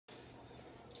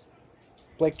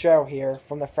Blake Joe here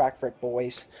from the Frack Frick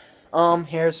Boys.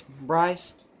 Here's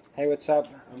Bryce. Hey, what's up?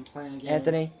 I'm playing again.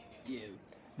 Anthony. You.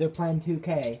 They're playing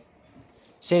 2K.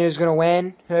 Seeing who's gonna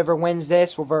win. Whoever wins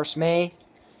this will verse me,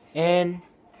 and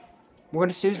we're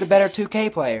gonna see who's the better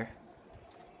 2K player.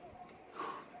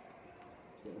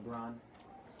 LeBron.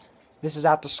 This is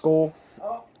after school.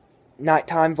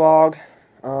 Nighttime vlog.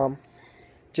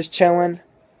 Just chilling,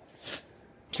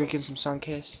 drinking some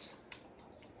Sunkist,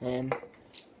 and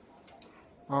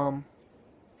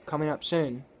coming up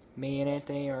soon, me and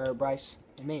Anthony, or Bryce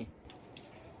and me.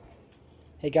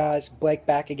 Hey guys, Blake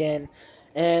back again,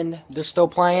 and they're still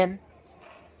playing,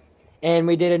 and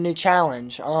we did a new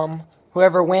challenge.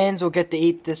 Whoever wins will get to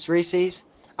eat this Reese's.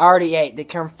 I already ate. They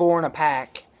come 4 in a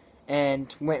pack,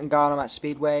 and went and got them at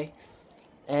Speedway,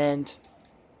 and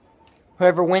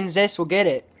whoever wins this will get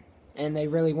it. And they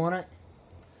really want it?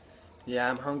 Yeah,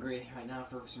 I'm hungry right now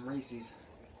for some Reese's.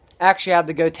 Actually, I had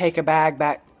to go take a bag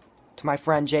back to my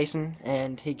friend Jason,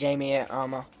 and he gave me it.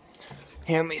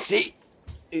 Here, let me see.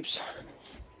 Oops.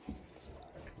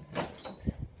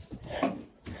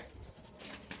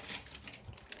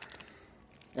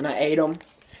 And I ate them,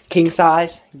 king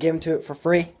size. Give them to it for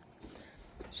free.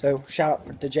 So shout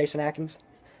out to Jason Atkins.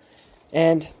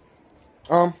 And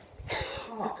I'll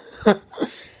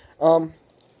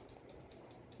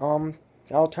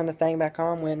turn the thing back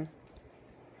on when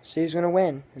see who's gonna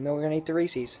win, and then we're gonna eat the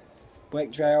Reese's.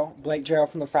 Blake Gerald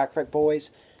from the Frack Frick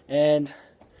Boys, and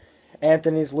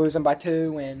Anthony's losing by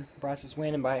 2, and Bryce is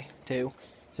winning by 2.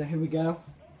 So here we go.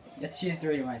 Let's shoot a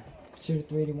 3 to win. Shoot a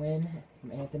 3 to win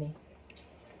from Anthony.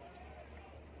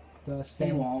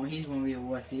 He won't. He's gonna be a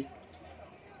wussy.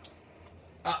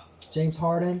 James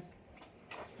Harden.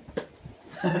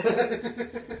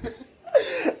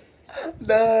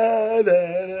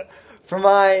 For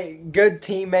my good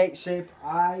teammate shape,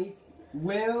 I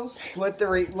will split the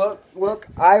look.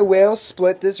 I will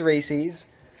split this Reese's.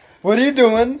 What are you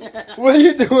doing? What are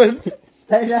you doing?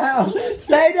 Stay down.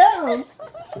 Stay down.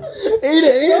 Eat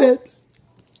it. Eat it.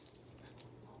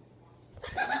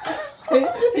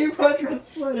 He wants to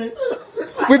split it.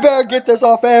 We better get this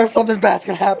off air. Something bad's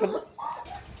gonna happen.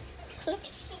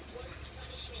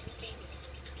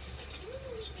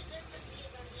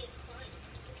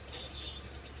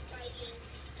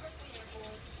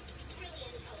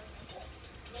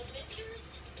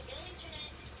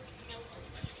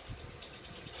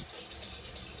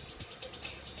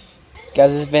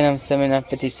 Guys, this is Venom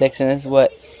 7956, and this is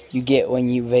what you get when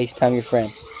you FaceTime your friend.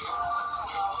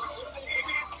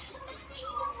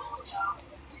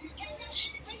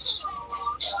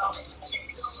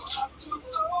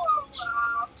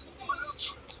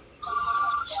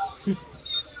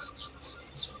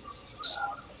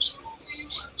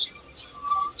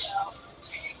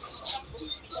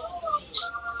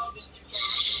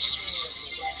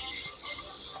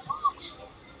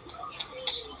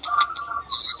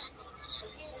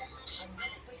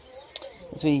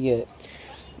 That's what you get.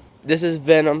 This is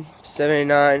Venom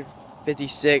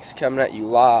 7956 coming at you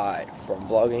live from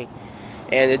blogging.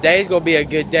 And today's going to be a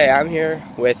good day. I'm here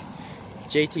with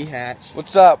JT Hatch.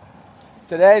 What's up?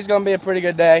 Today's going to be a pretty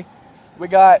good day. We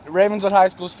got Ravenswood High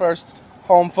School's first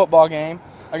home football game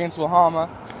against Wahama.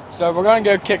 So we're going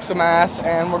to go kick some ass,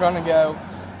 and we're going to go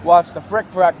watch the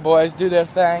Frick Frack boys do their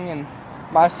thing and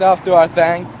myself do our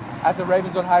thing at the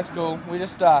Ravenswood High School. We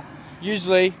just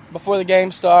usually before the game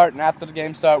start and after the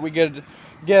game start, we get a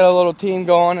little team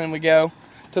going, and we go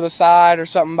to the side or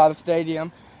something by the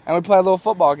stadium, and we play a little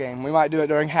football game. We might do it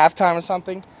during halftime or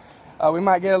something. We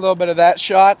might get a little bit of that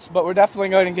shots, but we're definitely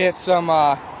going to get some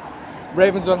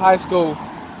Ravenswood High School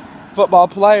football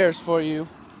players for you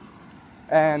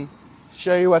and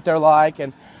show you what they're like.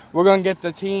 And we're going to get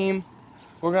the team.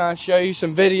 We're going to show you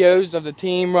some videos of the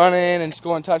team running and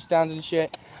scoring touchdowns and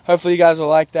shit. Hopefully you guys will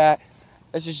like that.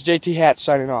 This is JT Hatch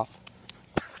signing off.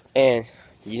 And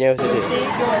you know what to do.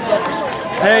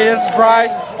 Hey, this is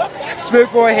Bryce,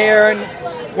 Spook Boy here, and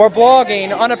we're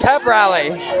blogging on a pep rally.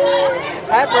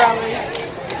 Pep rally.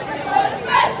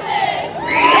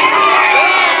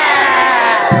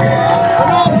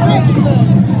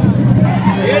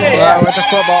 Yeah, we're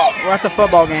at the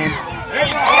football game.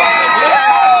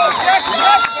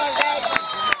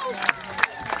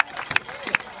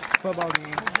 Football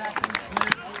game.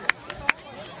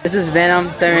 This is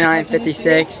Venom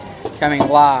 7956 coming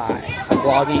live from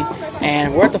blogging,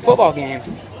 and we're at the football game.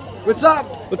 What's up?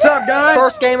 What's up, guys?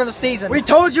 First game of the season. We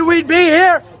told you we'd be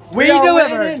here. We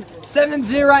delivered. Winning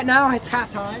 7-0 right now. It's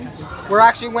halftime. We're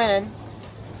actually winning.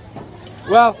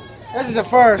 Well, this is a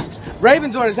first.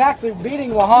 Ravenswood is actually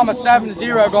beating Wahama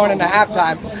 7-0 going into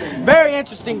halftime. Very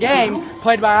interesting game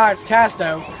played by Alex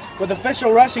Casto. with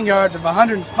official rushing yards of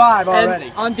 105 already.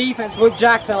 And on defense, Luke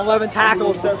Jackson, 11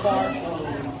 tackles so far.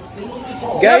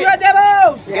 Go Red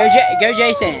Devils! Go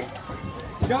Jason.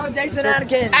 Go Jason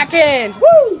Atkins! Atkins!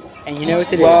 Woo! And you know what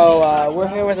to do. Well, we're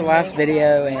here with the last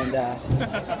video, and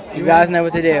you guys know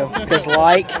what to do. Just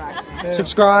like,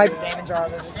 Subscribe. Damon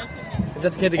Jarvis. Is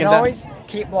that the kid that And can always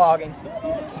keep blogging.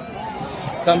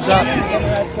 thumbs up?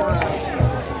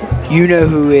 you know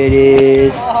who it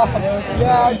is.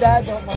 Yeah, Dad don't